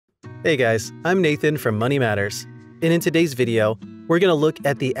Hey guys, I'm Nathan from Money Matters, and in today's video, we're going to look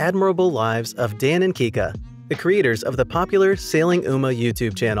at the admirable lives of Dan and Kika, the creators of the popular Sailing Uma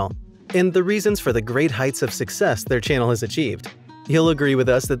YouTube channel, and the reasons for the great heights of success their channel has achieved. You'll agree with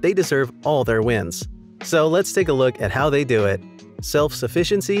us that they deserve all their wins. So let's take a look at how they do it.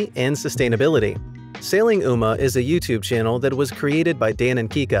 Self-Sufficiency and Sustainability. Sailing Uma is a YouTube channel that was created by Dan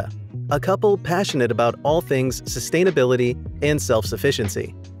and Kika, a couple passionate about all things sustainability and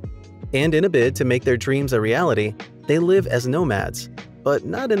self-sufficiency. And in a bid to make their dreams a reality, they live as nomads, but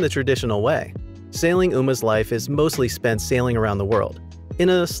not in the traditional way. Sailing Uma's life is mostly spent sailing around the world, in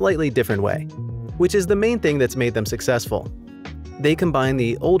a slightly different way, which is the main thing that's made them successful. They combine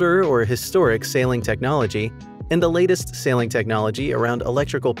the older or historic sailing technology and the latest sailing technology around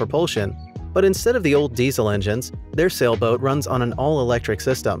electrical propulsion, but instead of the old diesel engines, their sailboat runs on an all-electric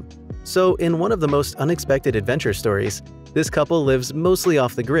system. So in one of the most unexpected adventure stories, this couple lives mostly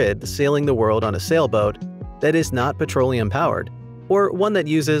off the grid, sailing the world on a sailboat that is not petroleum-powered, or one that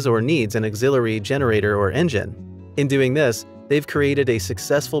uses or needs an auxiliary generator or engine. In doing this, they've created a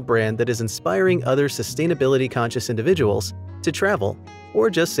successful brand that is inspiring other sustainability-conscious individuals to travel or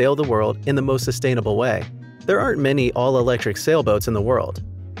just sail the world in the most sustainable way. There aren't many all-electric sailboats in the world.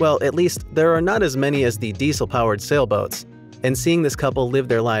 Well, at least there are not as many as the diesel-powered sailboats. And seeing this couple live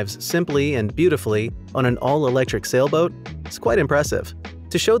their lives simply and beautifully on an all-electric sailboat is quite impressive.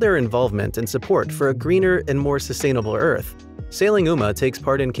 To show their involvement and support for a greener and more sustainable Earth, Sailing Uma takes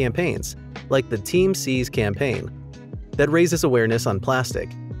part in campaigns, like the Team Seas campaign, that raises awareness on plastic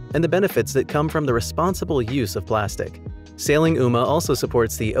and the benefits that come from the responsible use of plastic. Sailing Uma also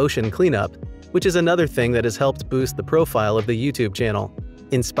supports the ocean cleanup, which is another thing that has helped boost the profile of the YouTube channel.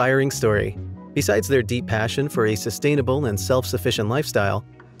 Inspiring story. Besides their deep passion for a sustainable and self-sufficient lifestyle,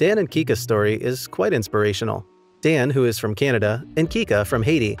 Dan and Kika's story is quite inspirational. Dan, who is from Canada, and Kika from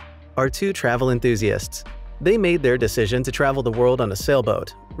Haiti, are two travel enthusiasts. They made their decision to travel the world on a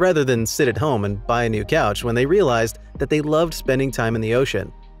sailboat, rather than sit at home and buy a new couch when they realized that they loved spending time in the ocean,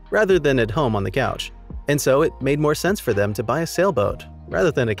 rather than at home on the couch. And so it made more sense for them to buy a sailboat,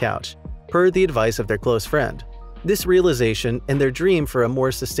 rather than a couch, per the advice of their close friend. This realization and their dream for a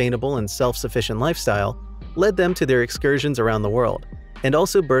more sustainable and self-sufficient lifestyle led them to their excursions around the world, and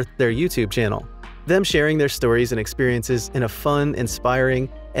also birthed their YouTube channel. Them sharing their stories and experiences in a fun, inspiring,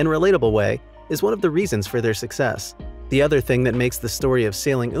 and relatable way is one of the reasons for their success. The other thing that makes the story of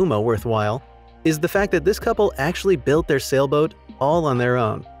Sailing Uma worthwhile is the fact that this couple actually built their sailboat all on their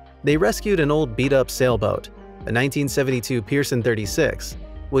own. They rescued an old beat-up sailboat, a 1972 Pearson 36,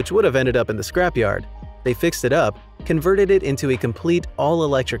 which would have ended up in the scrapyard. They fixed it up, converted it into a complete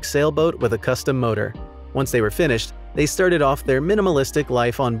all-electric sailboat with a custom motor. Once they were finished, they started off their minimalistic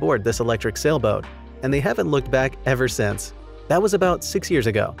life on board this electric sailboat, and they haven't looked back ever since. That was about 6 years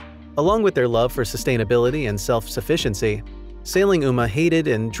ago. Along with their love for sustainability and self-sufficiency, Sailing Uma hated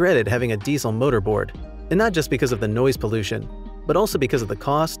and dreaded having a diesel motorboard, and not just because of the noise pollution, but also because of the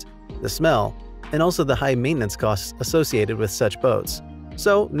cost, the smell, and also the high maintenance costs associated with such boats.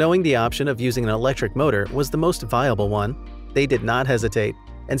 So, knowing the option of using an electric motor was the most viable one, they did not hesitate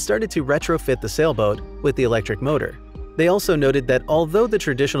and started to retrofit the sailboat with the electric motor. They also noted that although the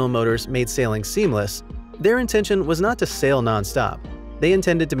traditional motors made sailing seamless, their intention was not to sail non-stop. They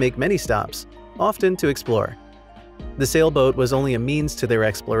intended to make many stops, often to explore. The sailboat was only a means to their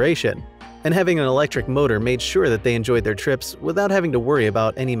exploration, and having an electric motor made sure that they enjoyed their trips without having to worry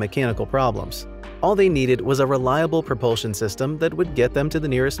about any mechanical problems. All they needed was a reliable propulsion system that would get them to the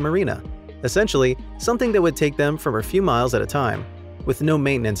nearest marina. Essentially, something that would take them for a few miles at a time, with no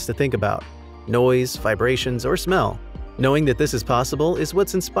maintenance to think about, noise, vibrations, or smell. Knowing that this is possible is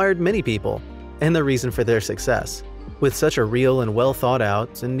what's inspired many people, and the reason for their success. With such a real and well thought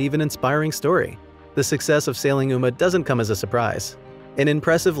out and even inspiring story, the success of Sailing Uma doesn't come as a surprise. An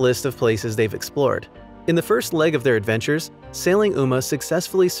impressive list of places they've explored. In the first leg of their adventures, Sailing Uma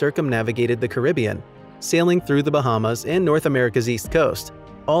successfully circumnavigated the Caribbean, sailing through the Bahamas and North America's East Coast,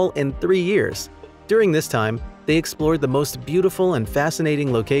 all in 3 years. During this time, they explored the most beautiful and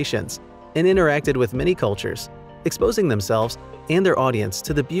fascinating locations and interacted with many cultures, exposing themselves and their audience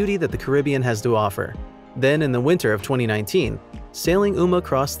to the beauty that the Caribbean has to offer. Then, in the winter of 2019, Sailing Uma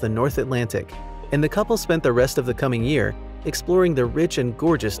crossed the North Atlantic, and the couple spent the rest of the coming year exploring the rich and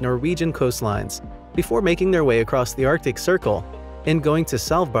gorgeous Norwegian coastlines, before making their way across the Arctic Circle and going to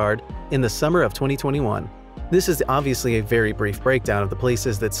Svalbard in the summer of 2021. This is obviously a very brief breakdown of the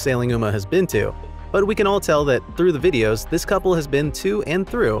places that Sailing Uma has been to, but we can all tell that through the videos, this couple has been to and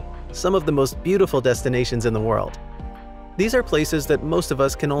through some of the most beautiful destinations in the world. These are places that most of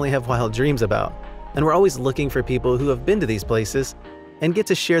us can only have wild dreams about, and we're always looking for people who have been to these places and get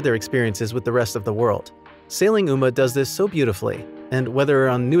to share their experiences with the rest of the world. Sailing Uma does this so beautifully, and whether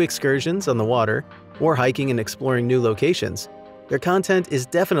on new excursions on the water or hiking and exploring new locations, their content is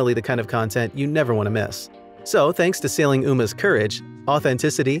definitely the kind of content you never want to miss. So thanks to Sailing Uma's courage,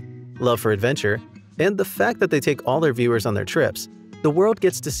 authenticity, love for adventure, and the fact that they take all their viewers on their trips, the world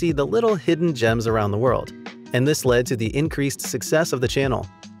gets to see the little hidden gems around the world. And this led to the increased success of the channel,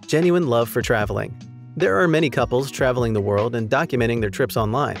 genuine love for traveling. There are many couples traveling the world and documenting their trips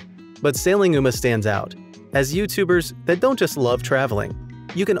online, but Sailing Uma stands out. As YouTubers that don't just love traveling,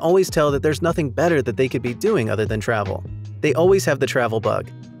 you can always tell that there's nothing better that they could be doing other than travel. They always have the travel bug,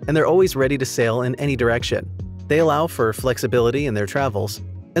 and they're always ready to sail in any direction. They allow for flexibility in their travels,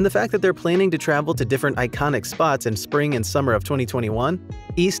 and the fact that they're planning to travel to different iconic spots in spring and summer of 2021,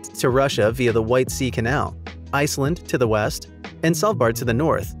 east to Russia via the White Sea Canal, Iceland to the west, and Svalbard to the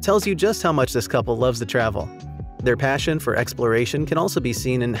north tells you just how much this couple loves to travel. Their passion for exploration can also be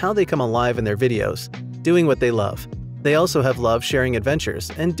seen in how they come alive in their videos, doing what they love. They also have love sharing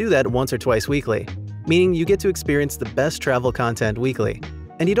adventures and do that once or twice weekly, meaning you get to experience the best travel content weekly,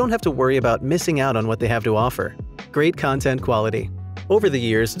 and you don't have to worry about missing out on what they have to offer. Great content quality. Over the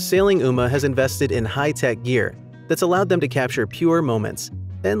years, Sailing Uma has invested in high-tech gear that's allowed them to capture pure moments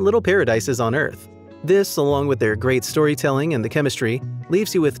and little paradises on Earth. This, along with their great storytelling and the chemistry,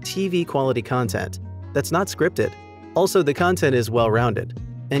 leaves you with TV-quality content that's not scripted. Also, the content is well-rounded,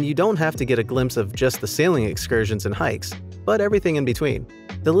 and you don't have to get a glimpse of just the sailing excursions and hikes, but everything in between.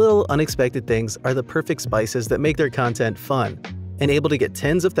 The little unexpected things are the perfect spices that make their content fun and able to get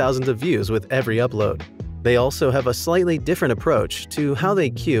tens of thousands of views with every upload. They also have a slightly different approach to how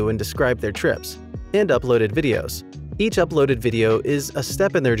they cue and describe their trips and uploaded videos. Each uploaded video is a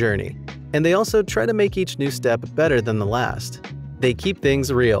step in their journey, and they also try to make each new step better than the last. They keep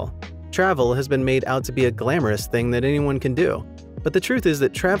things real. Travel has been made out to be a glamorous thing that anyone can do, but the truth is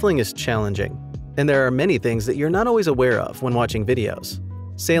that traveling is challenging, and there are many things that you're not always aware of when watching videos.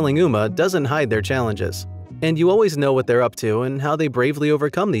 Sailing Uma doesn't hide their challenges, and you always know what they're up to and how they bravely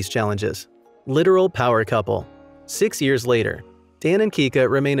overcome these challenges. Literal power couple. 6 years later, Dan and Kika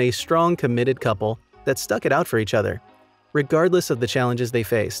remain a strong, committed couple that stuck it out for each other, regardless of the challenges they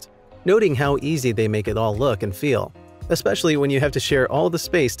faced, noting how easy they make it all look and feel, especially when you have to share all the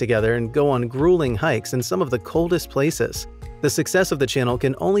space together and go on grueling hikes in some of the coldest places. The success of the channel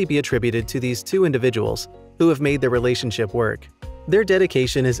can only be attributed to these two individuals who have made their relationship work. Their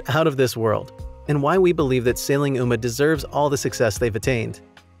dedication is out of this world, and why we believe that Sailing Uma deserves all the success they've attained.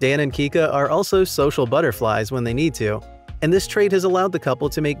 Dan and Kika are also social butterflies when they need to, and this trait has allowed the couple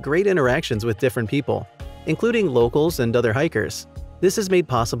to make great interactions with different people, including locals and other hikers. This has made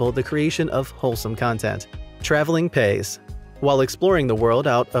possible the creation of wholesome content. Traveling pays. While exploring the world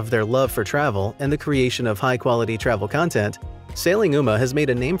out of their love for travel and the creation of high-quality travel content, Sailing Uma has made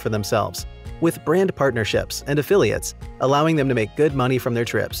a name for themselves, with brand partnerships and affiliates, allowing them to make good money from their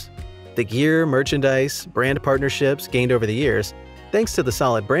trips. The gear, merchandise, brand partnerships gained over the years, thanks to the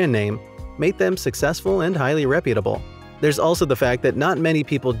solid brand name, made them successful and highly reputable. There's also the fact that not many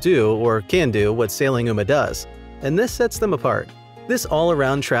people do or can do what Sailing Uma does, and this sets them apart. This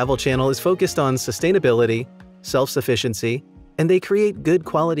all-around travel channel is focused on sustainability, self-sufficiency, and they create good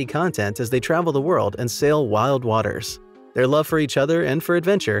quality content as they travel the world and sail wild waters. Their love for each other and for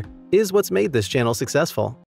adventure is what's made this channel successful.